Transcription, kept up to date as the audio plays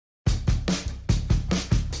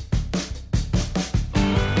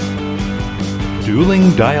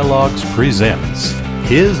Dueling Dialogues presents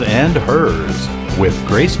His and Hers with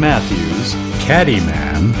Grace Matthews,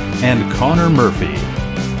 Caddyman, and Connor Murphy.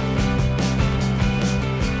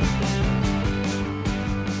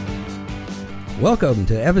 Welcome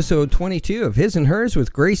to episode 22 of His and Hers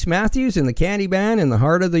with Grace Matthews and the Caddyman in the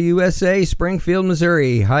heart of the USA, Springfield,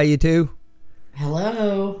 Missouri. Hi, you two.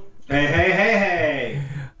 Hello. Hey.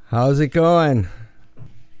 How's it going?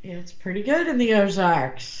 It's pretty good in the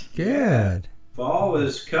Ozarks. Good. Yeah. Fall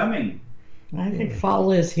is coming. I think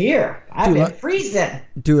fall is here. I've been freezing.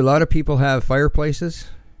 Do a lot of people have fireplaces?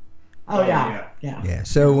 Oh, yeah.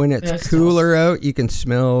 So when it's cooler out, you can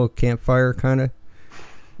smell campfire kind of?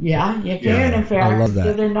 Yeah, you can. Yeah, in fact, I love that.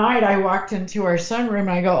 The other night I walked into our sunroom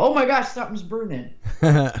and I go, oh my gosh, something's burning.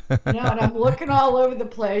 And I'm looking all over the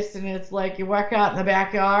place and it's like you walk out in the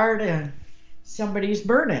backyard and somebody's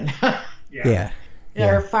burning. Yeah.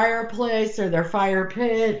 Their fireplace or their fire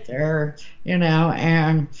pit or,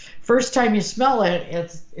 and first time you smell it,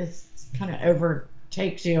 it's kind of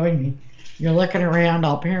overtakes you and you're looking around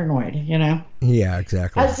all paranoid, Yeah,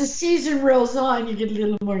 exactly. As the season rolls on, you get a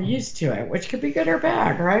little more used to it, which could be good or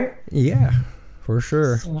bad, right? Yeah, for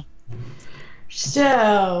sure.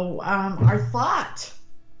 So our thought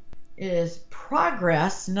is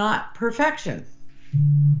progress, not perfection.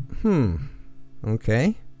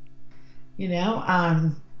 Okay.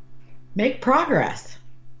 Make progress,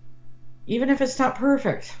 even if it's not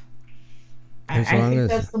perfect. I think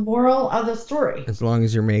that's the moral of the story. As long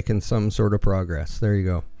as you're making some sort of progress. There you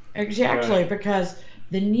go. Exactly, because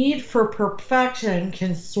the need for perfection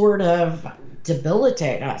can sort of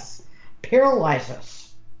debilitate us, paralyze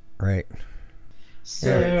us. Right.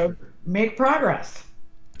 So make progress.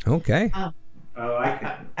 Okay. I like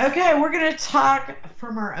it. Okay, we're going to talk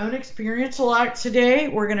from our own experience a lot today.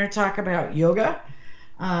 We're going to talk about yoga,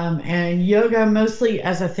 and yoga mostly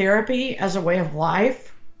as a therapy, as a way of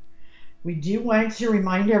life. We do want to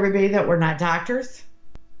remind everybody that we're not doctors.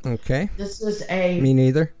 Okay. This is Me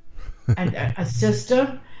neither. a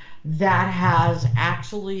system that has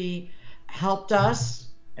actually helped us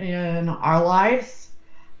in our lives.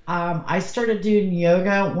 I started doing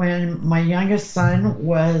yoga when my youngest son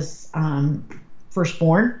was first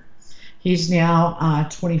born. He's now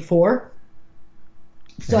 24.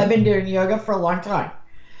 So I've been doing yoga for a long time.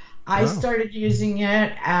 I started using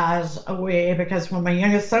it as a way because when my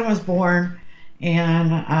youngest son was born,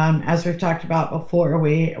 and as we've talked about before,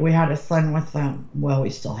 we had a son with, we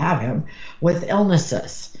still have him, with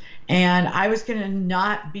illnesses. And I was going to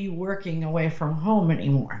not be working away from home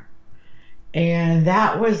anymore. And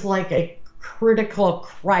that was like a critical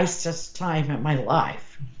crisis time in my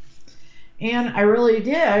life. And I really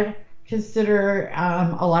did consider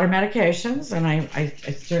a lot of medications, and I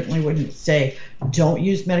certainly wouldn't say don't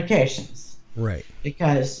use medications. Right.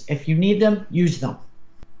 Because if you need them, use them.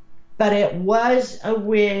 But it was a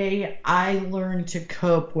way I learned to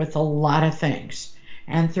cope with a lot of things.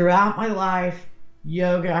 And throughout my life,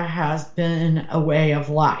 yoga has been a way of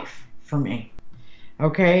life for me.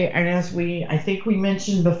 Okay, and as I think we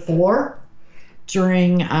mentioned before,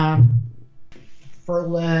 during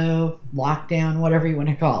furlough, lockdown, whatever you want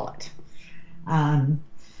to call it,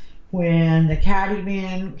 when the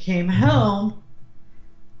Caddyman came home,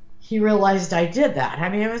 he realized I did that. I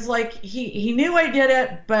mean, it was like he knew I did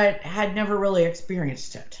it, but had never really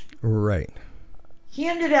experienced it. Right. He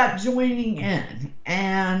ended up joining in,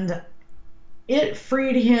 and it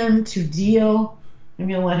freed him to deal, I'm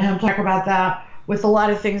going to let him talk about that, with a lot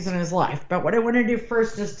of things in his life. But what I want to do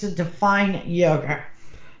first is to define yoga.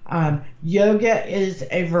 Yoga is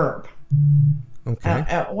a verb. Okay.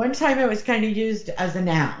 At one time it was kind of used as a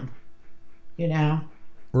noun.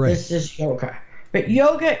 Right. This is yoga. But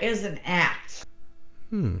yoga is an act.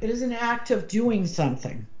 It is an act of doing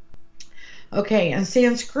something. Okay, in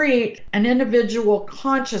Sanskrit, an individual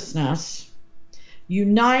consciousness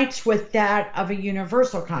unites with that of a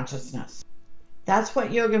universal consciousness. That's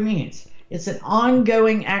what yoga means. It's an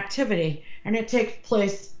ongoing activity, and it takes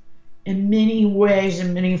place in many ways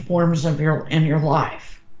and many forms in your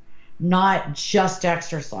life, not just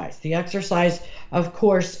exercise. The exercise, of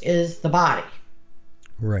course, is the body.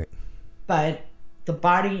 Right. But the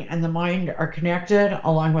body and the mind are connected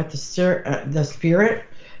along with the spirit.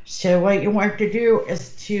 So what you want to do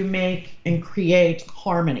is to make and create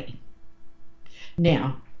harmony.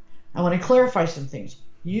 Now, I want to clarify some things.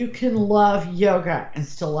 You can love yoga and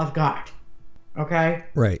still love God. Okay?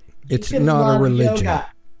 Right. It's not a religion. Yoga.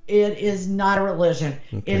 It is not a religion.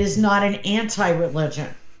 Okay. It is not an anti-religion.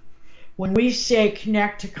 When we say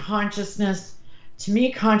connect to consciousness, to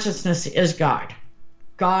me, consciousness is God.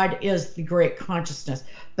 God is the great consciousness,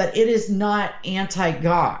 but it is not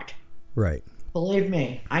anti-God. Right. Believe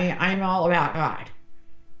me, I'm all about God.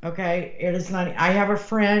 Okay? It is not, I have a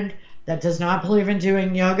friend that does not believe in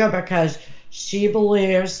doing yoga because she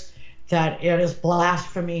believes that it is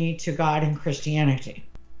blasphemy to God and Christianity.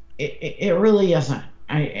 It really isn't.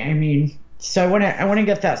 I mean, so I want to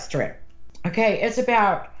get that straight. Okay, it's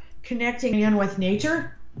about connecting in with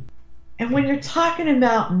nature. And when you're talking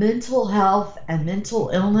about mental health and mental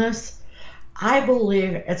illness, I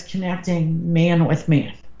believe it's connecting man with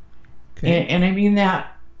man. Okay. And I mean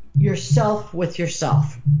that yourself with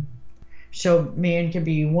yourself. So man can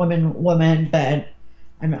be woman, but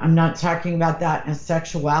I'm not talking about that in a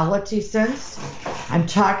sexuality sense. I'm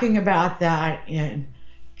talking about that in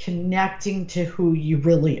connecting to who you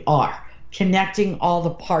really are, connecting all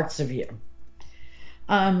the parts of you.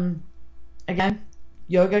 Again,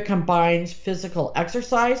 yoga combines physical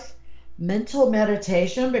exercise, mental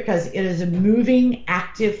meditation, because it is a moving,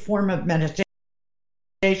 active form of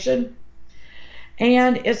meditation,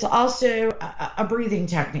 and it's also a breathing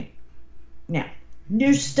technique. Now,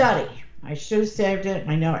 new study. I should have saved it,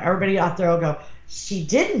 and I know everybody out there will go, she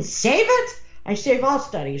didn't save it? I save all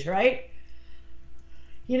studies, right?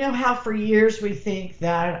 You know how for years we think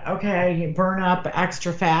that, okay, you burn up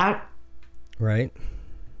extra fat, Right.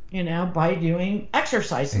 by doing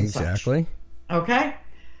exercise and Exactly. such. Okay?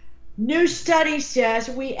 New study says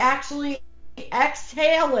we actually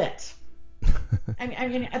exhale it. I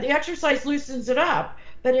mean, the exercise loosens it up,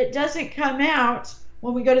 but it doesn't come out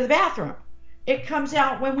when we go to the bathroom. It comes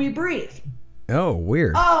out when we breathe. Oh,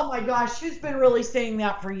 weird. Oh my gosh, who's been really saying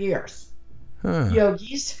that for years? Huh.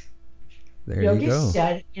 Yogis. There Yogis you go.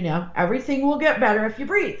 said, everything will get better if you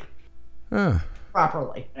breathe Huh.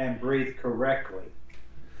 properly. And breathe correctly.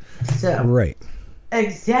 So Right.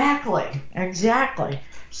 exactly.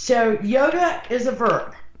 So yoga is a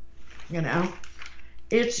verb.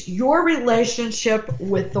 It's your relationship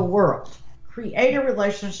with the world. Create a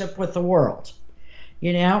relationship with the world.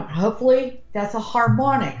 Hopefully that's a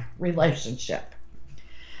harmonic relationship.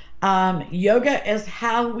 Yoga is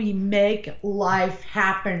how we make life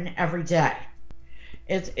happen every day.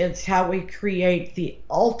 It's how we create the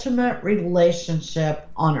ultimate relationship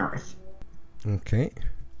on earth. Okay.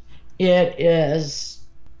 It is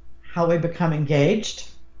how we become engaged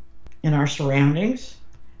in our surroundings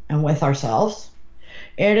and with ourselves.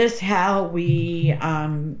 It is how we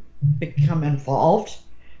become involved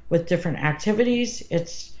with different activities.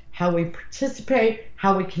 It's how we participate,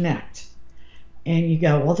 how we connect. And you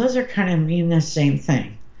go, well, those are kind of mean the same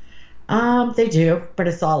thing. They do, but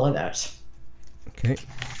it's all of those. Okay.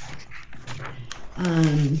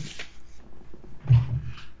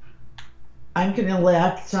 I'm going to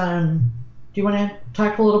let, do you want to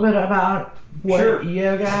talk a little bit about what Sure.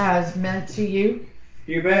 yoga has meant to you?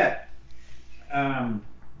 You bet.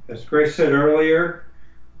 As Grace said earlier,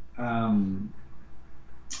 I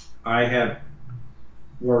have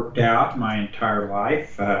worked out my entire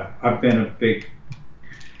life. I've been a big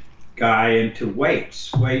guy into weight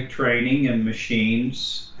training and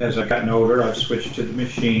machines. As I've gotten older, I've switched to the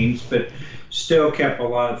machines, but still kept a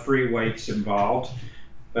lot of free weights involved.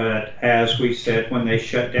 But as we said, when they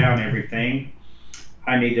shut down everything,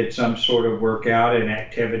 I needed some sort of workout and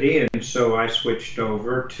activity, and so I switched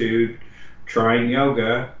over to trying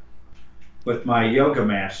yoga with my yoga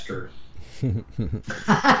master. And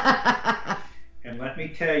let me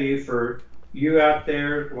tell you, for you out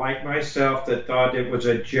there like myself that thought it was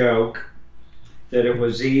a joke, that it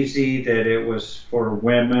was easy, that it was for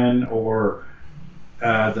women or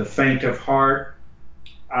the faint of heart,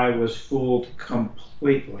 I was fooled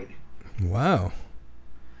completely. Wow.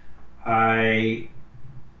 I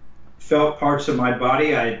felt parts of my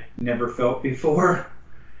body I'd never felt before.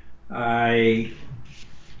 I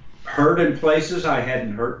hurt in places I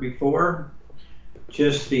hadn't hurt before.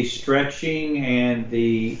 Just the stretching and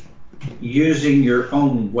the using your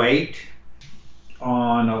own weight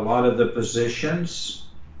on a lot of the positions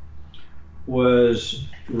was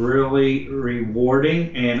really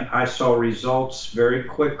rewarding, and I saw results very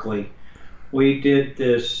quickly. We did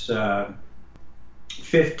this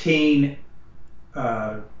 15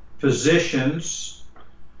 positions,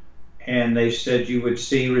 and they said you would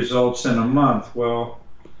see results in a month. Well,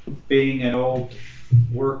 being an old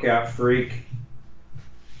workout freak,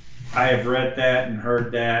 I have read that and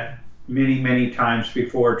heard that many times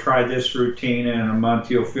before. Try this routine and in a month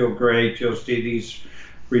you'll feel great, you'll see these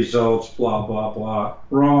results, blah, blah, blah.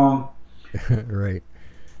 Wrong. Right.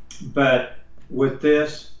 But with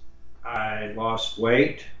this, I lost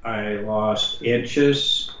weight, I lost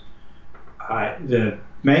inches. The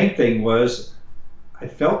main thing was I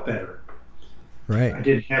felt better. Right. I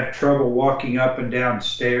didn't have trouble walking up and down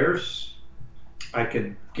stairs. I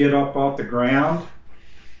could get up off the ground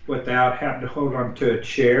without having to hold on to a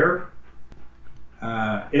chair.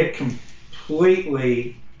 It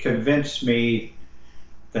completely convinced me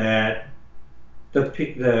that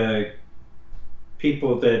the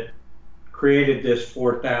people that created this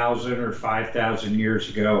 4,000 or 5,000 years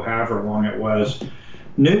ago, however long it was,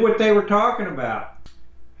 knew what they were talking about.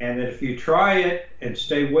 And that if you try it and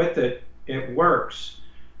stay with it, it works.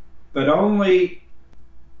 But only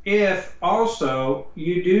if also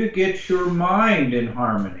you do get your mind in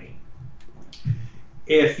harmony.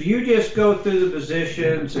 If you just go through the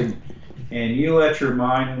positions and you let your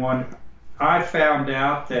mind wander, I found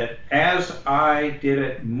out that as I did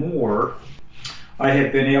it more, I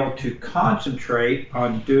have been able to concentrate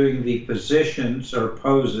on doing the positions or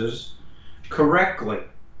poses correctly.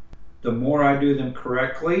 The more I do them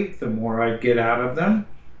correctly, the more I get out of them.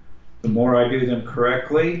 The more I do them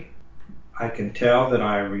correctly, I can tell that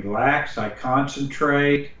I relax, I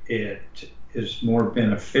concentrate, it is more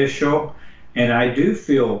beneficial, and I do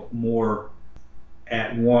feel more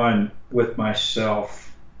at one with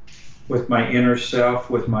myself, with my inner self,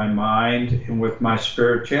 with my mind, and with my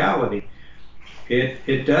spirituality.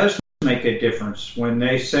 It does make a difference. When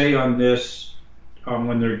they say on this,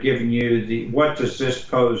 when they're giving you what does this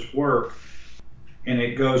pose work, and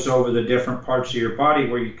it goes over the different parts of your body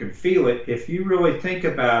where you can feel it, if you really think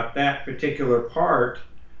about that particular part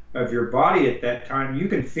of your body at that time, you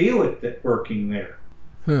can feel it working there.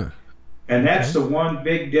 And that's the one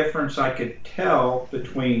big difference I could tell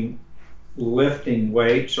between lifting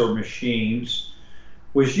weights or machines,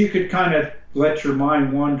 was you could kind of let your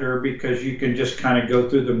mind wander because you can just kind of go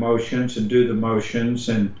through the motions and do the motions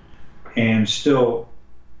and still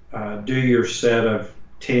do your set of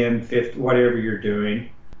 10, 50, whatever you're doing.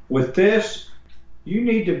 With this, you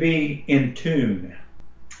need to be in tune.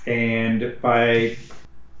 And by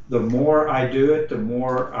the more I do it, the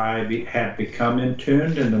more I have become in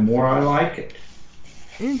tune and the more I like it.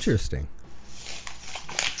 Interesting.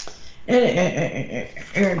 The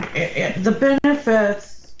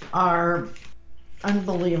benefits are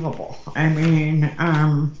unbelievable. I mean,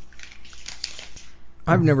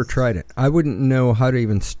 I've never tried it. I wouldn't know how to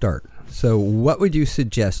even start. So what would you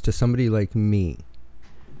suggest to somebody like me?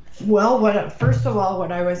 Well, first of all,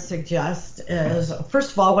 what I would suggest is,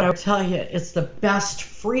 what I would tell you, it's the best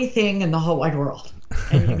free thing in the whole wide world.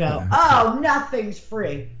 And you go, oh, nothing's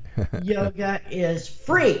free. Yoga is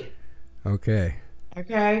free. Okay.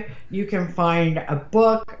 Okay? You can find a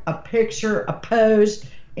book, a picture, a pose,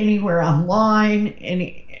 anywhere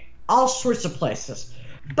online, all sorts of places.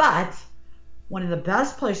 But one of the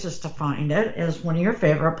best places to find it is one of your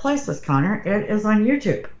favorite places, Connor. It is on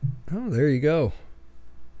YouTube. Oh, there you go.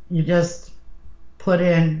 You just put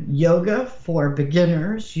in yoga for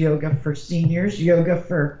beginners, yoga for seniors, yoga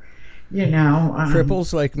for,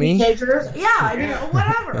 cripples like me. Teenagers. Yeah,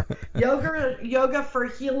 whatever. yoga for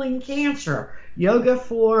healing cancer, yoga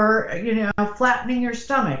for, flattening your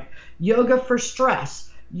stomach, yoga for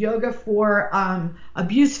stress, yoga for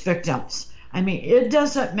abuse victims. I mean, it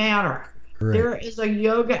doesn't matter. Right. There is a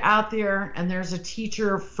yoga out there, and there's a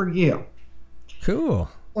teacher for you. Cool.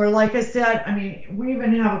 Or like I said, I mean, we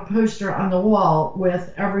even have a poster on the wall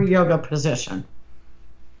with every yoga position.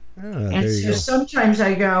 And so sometimes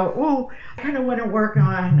I go, oh, I kind of want to work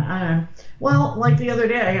on, like the other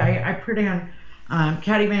day, I put in,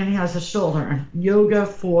 Caddyman has a shoulder, yoga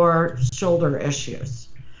for shoulder issues,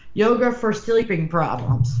 yoga for sleeping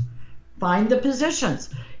problems. Find the positions.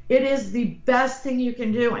 It is the best thing you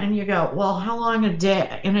can do. And you go, well, how long in a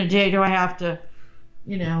day do I have to,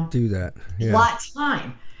 do that? Yeah. Lot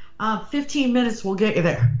time. 15 minutes will get you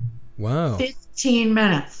there. Wow. 15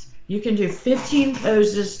 minutes. You can do 15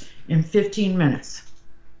 poses in 15 minutes.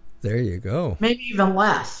 There you go. Maybe even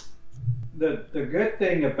less. The good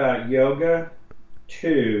thing about yoga,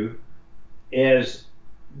 too, is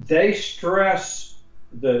the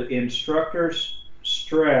instructors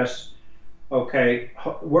stress, okay,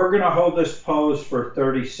 we're going to hold this pose for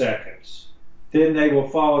 30 seconds. Then they will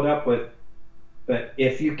follow it up with, but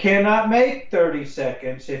if you cannot make 30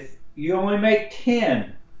 seconds, if you only make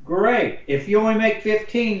 10, great. If you only make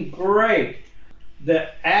 15, great. The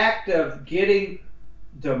act of getting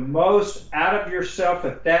the most out of yourself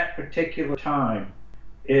at that particular time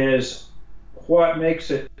is what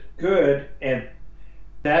makes it good, and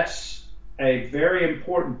that's a very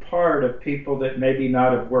important part of people that maybe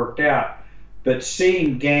not have worked out. But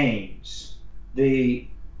seeing gains, the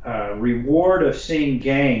reward of seeing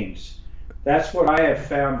gains, that's what I have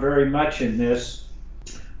found very much in this.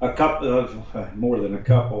 More than a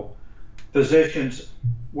couple positions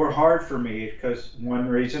were hard for me because one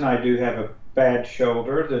reason I do have a bad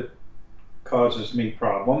shoulder that causes me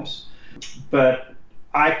problems. But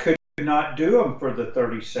I could not do them for the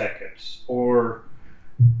 30 seconds, or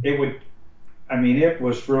it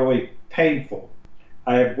was really painful.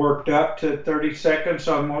 I have worked up to 30 seconds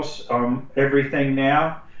almost on everything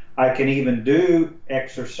now. I can even do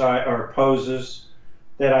exercise or poses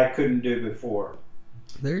that I couldn't do before.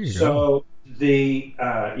 There you go. So the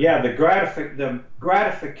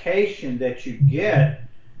gratification that you get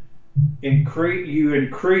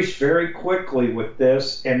increase very quickly with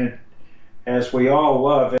this, and as we all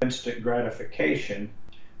love instant gratification,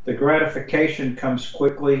 the gratification comes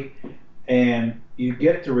quickly, and you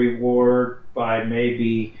get the reward by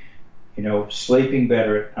maybe, sleeping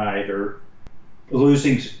better at night, or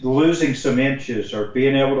losing some inches, or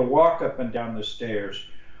being able to walk up and down the stairs,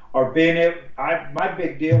 or my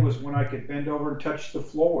big deal was when I could bend over and touch the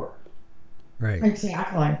floor. Right.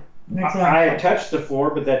 Exactly. I had touched the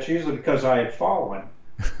floor, but that's usually because I had fallen.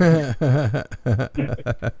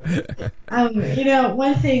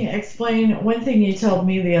 One thing you told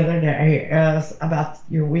me the other day is about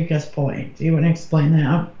your weakest point. Do you want to explain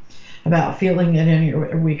that? About feeling it in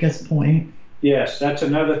your weakest point? Yes, that's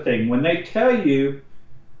another thing. When they tell you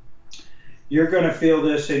you're going to feel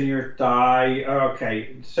this in your thigh,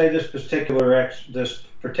 okay, say this particular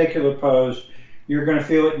pose, you're going to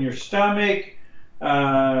feel it in your stomach,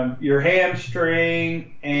 your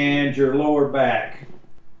hamstring, and your lower back.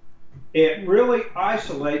 It really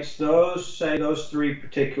isolates those three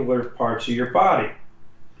particular parts of your body.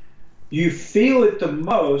 You feel it the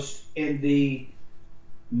most in the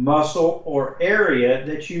muscle or area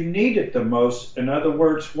that you need it the most. In other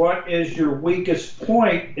words, what is your weakest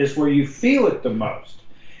point is where you feel it the most.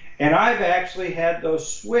 And I've actually had those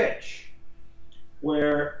switch,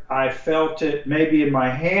 where I felt it maybe in my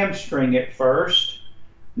hamstring at first.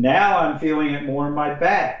 Now I'm feeling it more in my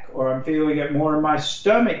back, or I'm feeling it more in my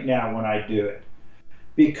stomach now when I do it,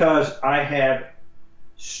 because I have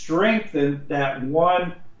strengthened that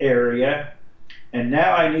one area, and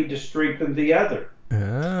now I need to strengthen the other.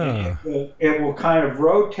 Ah. It will kind of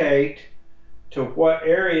rotate to what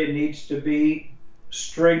area needs to be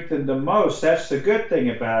strengthened the most. That's the good thing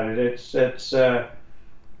about it. It's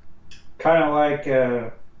kind of like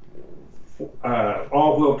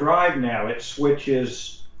all-wheel drive now. It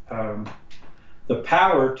switches the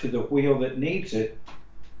power to the wheel that needs it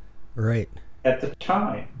Right. at the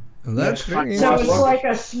time. Well, that's very So interesting. it's like a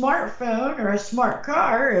smartphone or a smart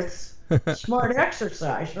car. It's smart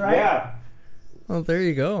exercise, right? Yeah. Well, there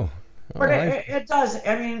you go. But it does.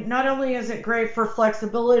 I mean, not only is it great for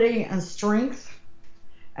flexibility and strength.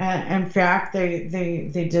 In fact, they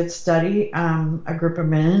did study a group of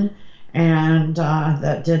men and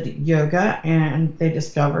that did yoga, and they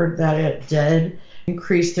discovered that it did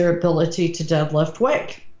increase their ability to deadlift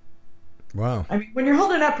weight. Wow. I mean, when you're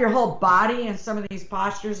holding up your whole body in some of these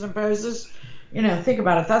postures and poses, think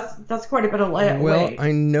about it. That's quite a bit of weight. Well,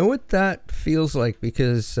 I know what that feels like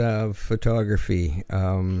because of photography.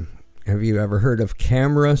 Have you ever heard of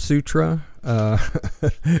Camera Sutra? By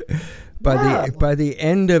the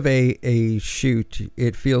end of a shoot,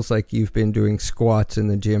 it feels like you've been doing squats in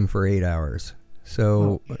the gym for 8 hours.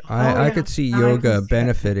 So I could see yoga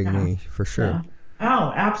benefiting me for sure. Yeah.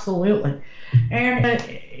 Oh, absolutely. And,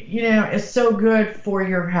 it's so good for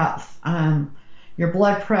your health. Your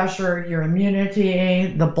blood pressure, your immunity,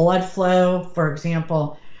 the blood flow. For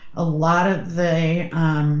example, a lot of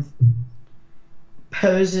the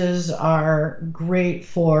poses are great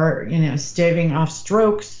for, staving off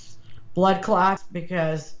strokes, blood clots,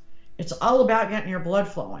 because it's all about getting your blood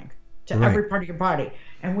flowing to every part of your body.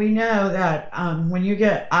 And we know that when you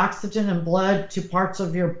get oxygen and blood to parts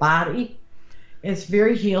of your body, it's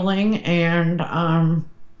very healing, and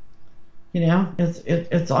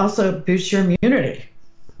it's also boosts your immunity.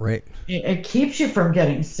 Right. It keeps you from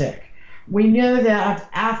getting sick. We know that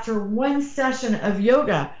after one session of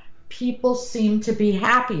yoga, people seem to be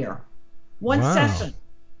happier. One session.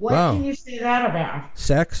 What can you say that about?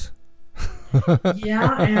 Sex?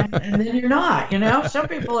 Yeah, and then you're not. Some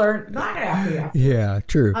people are not happy after. Yeah,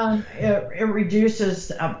 true. It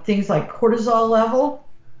reduces things like cortisol level.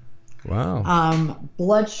 Wow.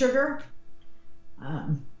 Blood sugar.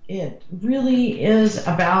 It really is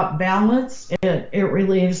about balance. It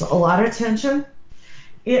relieves a lot of tension.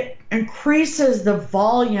 It increases the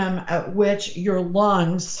volume at which your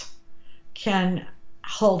lungs can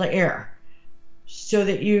hold air, so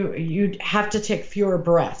that you have to take fewer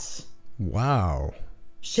breaths. Wow.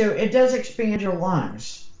 So it does expand your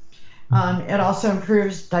lungs. It also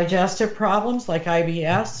improves digestive problems like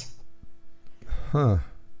IBS. Huh.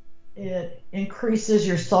 It increases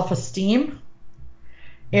your self-esteem.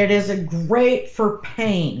 It is great for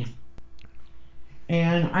pain.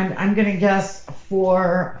 And I'm going to guess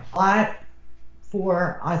for arthritic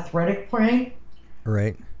pain.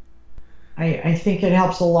 Right. I think it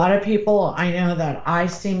helps a lot of people. I know that I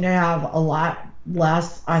seem to have a lot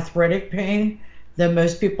less arthritic pain than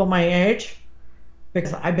most people my age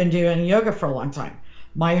because I've been doing yoga for a long time.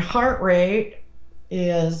 My heart rate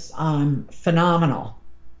is phenomenal.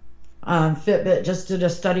 Fitbit just did a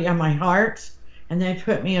study on my heart, and they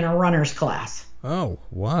put me in a runner's class. Oh,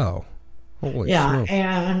 wow. Holy yeah, smoke.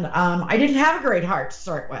 And I didn't have a great heart to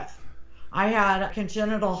start with. I had a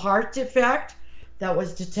congenital heart defect that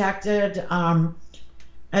was detected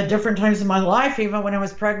at different times in my life, even when I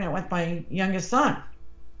was pregnant with my youngest son.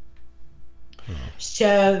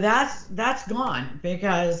 So that's gone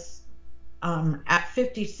because at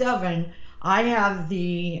 57, I have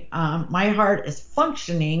my heart is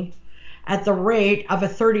functioning at the rate of a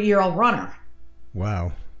 30-year-old runner.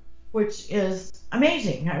 Wow. Which is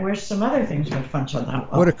amazing. I wish some other things would function that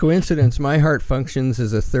well. What a coincidence. My heart functions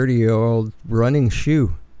as a 30-year-old running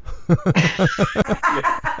shoe. Oh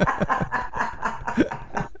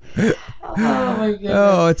my goodness.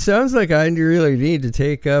 Oh, it sounds like I really need to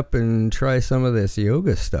take up and try some of this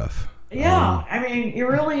yoga stuff. Yeah, I mean, you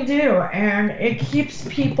really do. And it keeps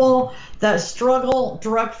people that struggle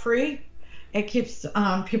drug-free. It keeps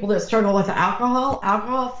people that struggle with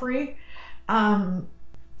alcohol-free. Wow.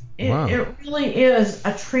 It really is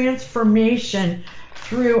a transformation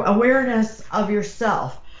through awareness of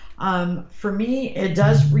yourself. For me, it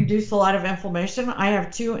does reduce a lot of inflammation. I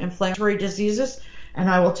have 2 inflammatory diseases, and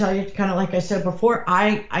I will tell you, kind of like I said before,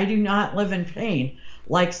 I do not live in pain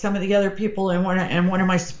like some of the other people in one of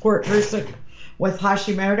my support groups with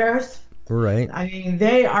Hashimoto's. Right. I mean,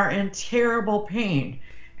 they are in terrible pain,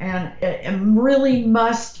 and it really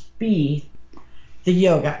must be the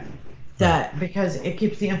yoga. Because it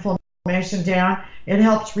keeps the inflammation down, it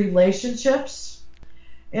helps relationships,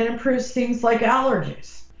 it improves things like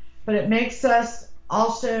allergies, but it makes us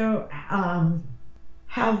also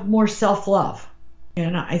have more self-love.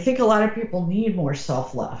 And I think a lot of people need more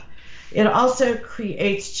self-love. It also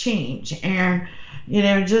creates change. And,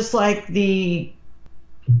 just like the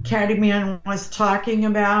Caddy Man was talking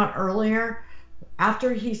about earlier,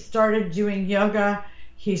 after he started doing yoga,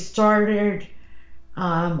 he started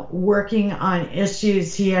working on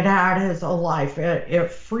issues he had his whole life. It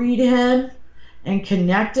freed him and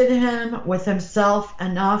connected him with himself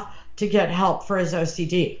enough to get help for his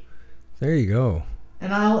OCD. There you go.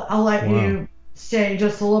 And I'll let you say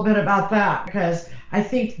just a little bit about that, because I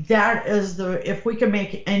think that is if we can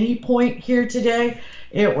make any point here today,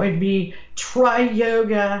 it would be try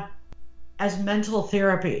yoga as mental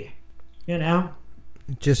therapy,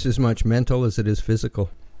 Just as much mental as it is physical.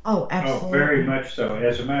 Oh, absolutely. Oh, very much so.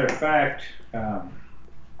 As a matter of fact,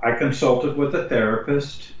 I consulted with a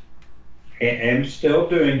therapist and still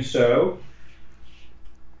doing so.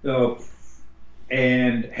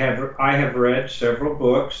 And I have read several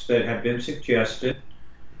books that have been suggested.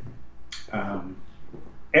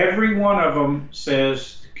 Every one of them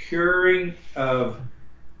says curing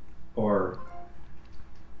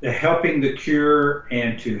helping the cure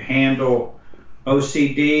and to handle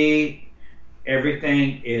OCD.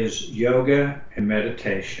 Everything is yoga and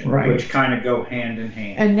meditation, right, which kind of go hand in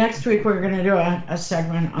hand. And next week we're going to do a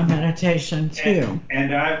segment on meditation too.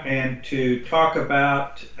 And to talk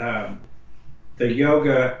about the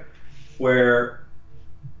yoga, where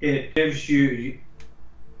it gives you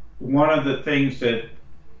one of the things that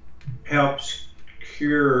helps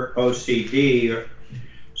cure OCD,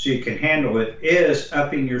 so you can handle it, is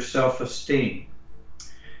upping your self-esteem.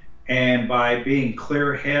 And by being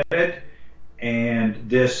clear-headed,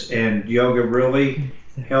 and yoga really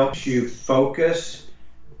helps you focus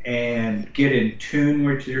and get in tune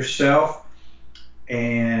with yourself,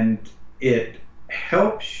 and it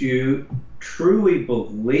helps you truly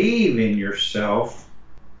believe in yourself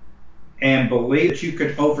and believe that you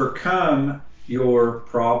can overcome your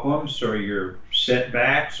problems or your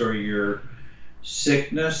setbacks or your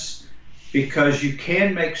sickness, because you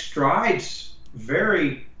can make strides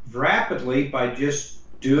very rapidly by just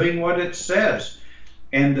doing what it says.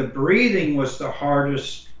 And the breathing was the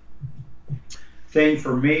hardest thing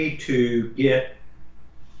for me to get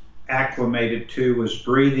acclimated to, was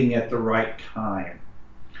breathing at the right time.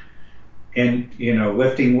 And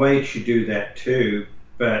lifting weights, you do that too,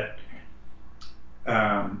 but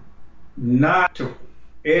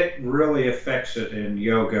it really affects it in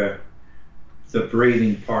yoga, the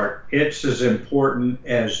breathing part. It's as important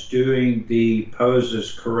as doing the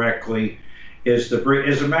poses correctly. As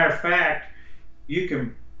a matter of fact, you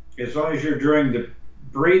can, as long as you're doing the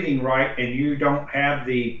breathing right and you don't have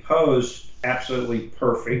the pose absolutely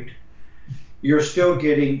perfect, you're still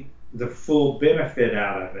getting the full benefit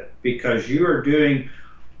out of it, because you are doing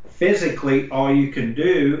physically all you can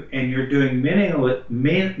do, and you're doing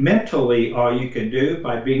mentally all you can do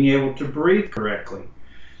by being able to breathe correctly.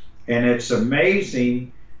 And it's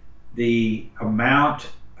amazing the amount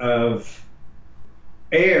of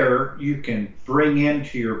air you can bring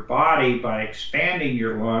into your body by expanding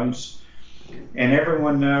your lungs. And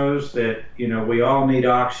everyone knows that, you know, we all need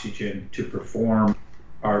oxygen to perform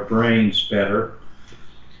our brains better.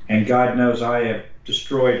 And God knows I have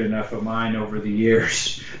destroyed enough of mine over the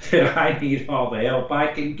years that I need all the help I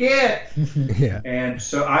can get. Yeah. And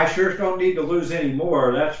so I sure don't need to lose any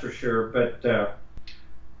more, that's for sure. But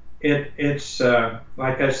it's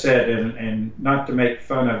like I said, and not to make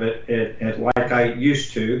fun of it like I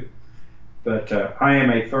used to, but I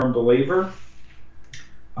am a firm believer.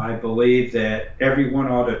 I believe that everyone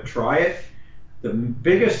ought to try it. The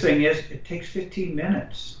biggest thing is it takes 15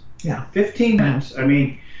 minutes. Yeah. 15 minutes. I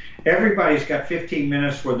mean, everybody's got 15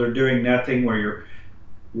 minutes where they're doing nothing, where you're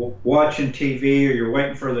watching TV or you're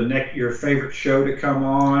waiting for your favorite show to come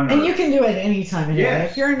on. And you can do it any time of day.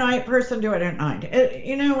 Yes. If you're a night person, do it at night.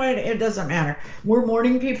 You know what? It doesn't matter. We're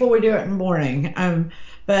morning people. We do it in the morning.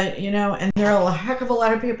 But, you know, and there are a heck of a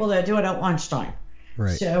lot of people that do it at lunchtime.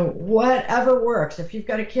 Right. So whatever works. If you've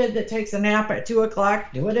got a kid that takes a nap at 2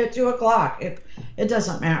 o'clock, do it at 2 o'clock. It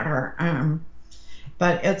doesn't matter.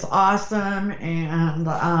 But it's awesome, and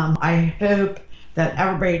I hope that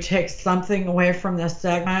everybody takes something away from this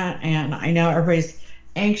segment. And I know everybody's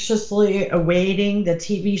anxiously awaiting the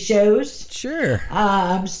TV shows. Sure.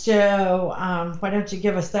 So why don't you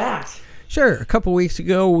give us that? Sure. A couple weeks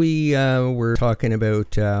ago, we were talking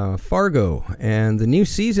about Fargo, and the new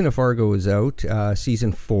season of Fargo is out,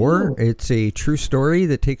 season 4. Ooh. It's a true story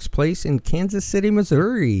that takes place in Kansas City,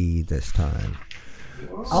 Missouri this time.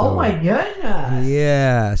 Oh my goodness.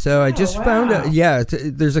 Yeah, so I just found out, wow.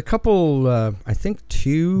 there's a couple, I think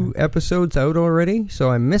 2 episodes out already, so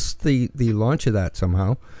I missed the launch of that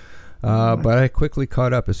somehow. But I quickly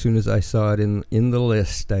caught up as soon as I saw it in the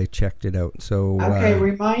list. I checked it out. So okay,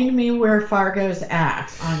 remind me where Fargo's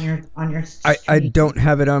at on your screen. I don't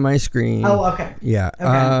have it on my screen. Oh, okay. Yeah.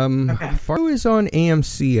 Okay. Fargo is on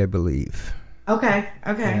AMC, I believe. Okay.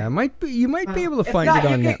 Yeah, you might be able to If find not,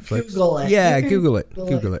 it on you can Netflix. Google it. Yeah, You can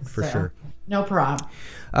Google it for so, sure. No problem.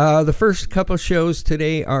 The first couple shows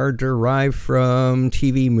today are derived from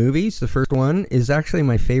TV movies. The first one is actually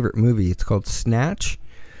my favorite movie. It's called Snatch.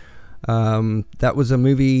 That was a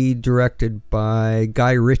movie directed by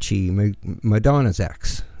Guy Ritchie, Madonna's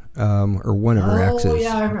ex, or one of her exes. Oh,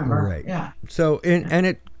 yeah, I remember. Right. Yeah. So, and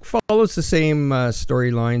it follows the same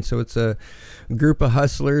storyline. So it's a group of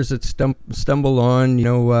hustlers that stumble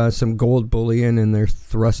on, some gold bullion, and they're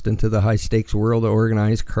thrust into the high stakes world of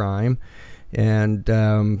organized crime, and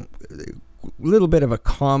a little bit of a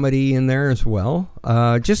comedy in there as well.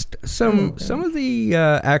 Just some of the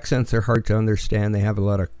accents are hard to understand. They have a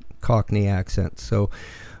lot of Cockney accents, so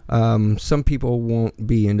some people won't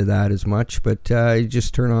be into that as much, but you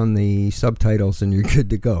just turn on the subtitles and you're good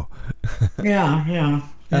to go. Yeah.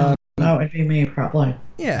 That would be me, probably.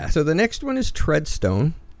 Yeah, so the next one is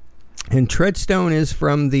Treadstone, and Treadstone is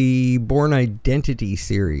from the Bourne Identity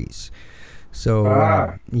series. So,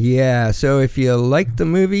 so if you like the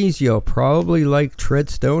movies, you'll probably like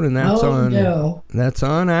Treadstone, and that's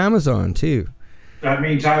on Amazon too. That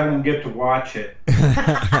means I won't get to watch it.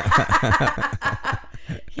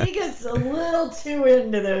 He gets a little too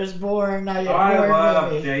into those Bourne movies. I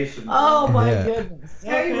love Jason Bourne. Oh my goodness.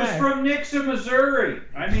 Yeah, he was from Nixon, Missouri.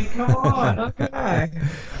 I mean, come on. Okay.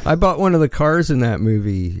 I bought one of the cars in that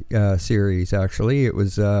movie series, actually. It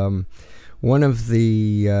was one of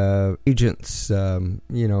the agents,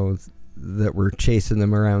 that were chasing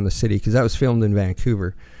them around the city, because that was filmed in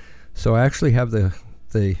Vancouver. So I actually have the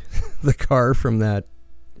car from that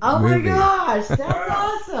movie. My gosh, that's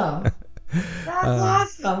awesome.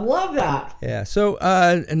 That's awesome. Love that. Yeah. So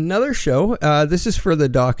another show. This is for the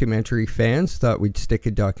documentary fans. Thought we'd stick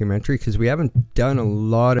a documentary because we haven't done a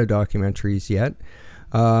lot of documentaries yet.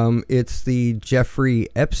 It's the Jeffrey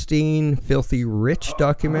Epstein Filthy Rich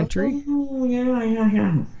documentary. Oh,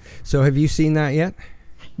 yeah. So have you seen that yet?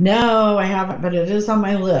 No, I haven't, but it is on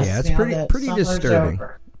my list. Yeah, it's pretty disturbing.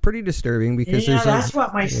 Pretty disturbing because that's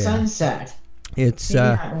what my son said. It's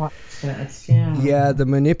the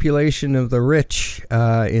manipulation of the rich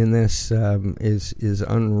in this is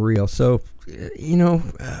unreal. So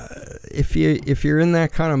if you're in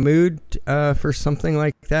that kind of mood for something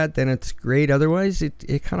like that, then it's great. Otherwise,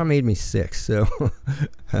 it kind of made me sick. So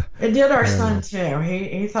it did our son too.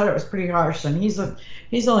 He thought it was pretty harsh, and he's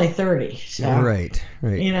only 30. So, right.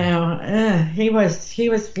 You know, he was a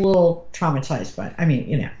little traumatized, but I mean,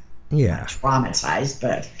 you know, not traumatized,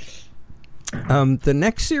 but. The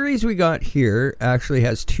next series we got here actually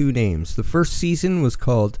has two names. The first season was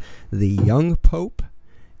called The Young Pope,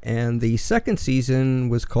 and the second season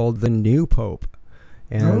was called The New Pope.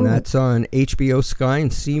 And that's on HBO Sky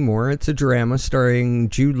and Seymour. It's a drama starring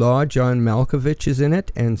Jude Law, John Malkovich is in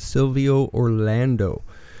it, and Silvio Orlando.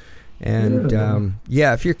 And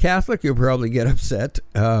if you're Catholic, you'll probably get upset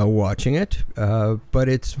watching it, but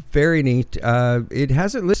it's very neat. It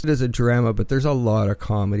has it listed as a drama, but there's a lot of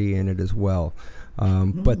comedy in it as well.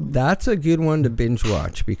 But that's a good one to binge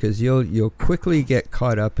watch because you'll quickly get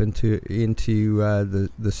caught up into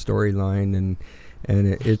the storyline, and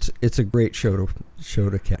it's a great show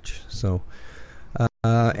to catch. So.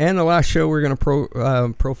 And the last show we're going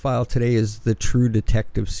to profile today is the True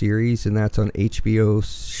Detective series, and that's on HBO,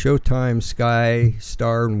 Showtime, Sky,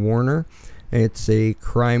 Star, and Warner. It's a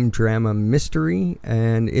crime drama mystery,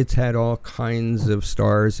 and it's had all kinds of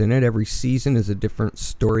stars in it. Every season is a different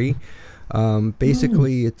story.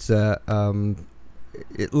 Basically, it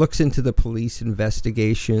looks into the police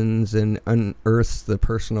investigations and unearths the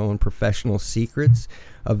personal and professional secrets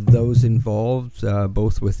of those involved,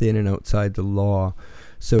 both within and outside the law.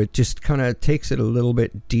 So it just kind of takes it a little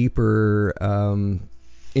bit deeper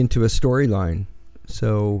into a storyline.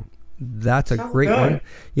 So that's a great one.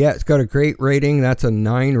 Yeah, it's got a great rating. That's a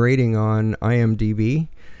 9 rating on IMDb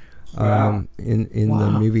in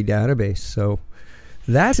the movie database. So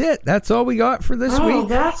that's it. That's all we got for this week. Oh,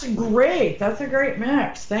 that's great. That's a great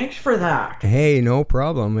mix. Thanks for that. Hey, no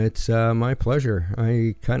problem. It's my pleasure.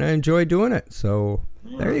 I kind of enjoy doing it. So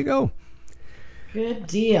there you go. Good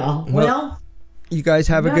deal. Well, you guys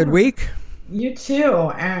have a good week. You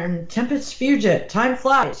too. And Tempest Fugit. Time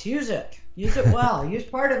flies. Use it. Use it well. Use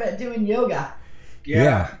part of it doing yoga.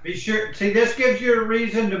 Yeah. Be sure. See, this gives you a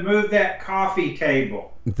reason to move that coffee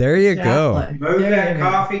table. There you go. Move that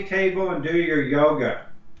coffee table and do your yoga.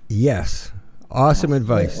 Yes. Awesome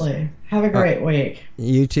advice. Have a great week.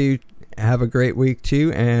 You two have a great week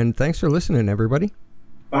too. And thanks for listening, everybody.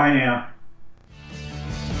 Bye now.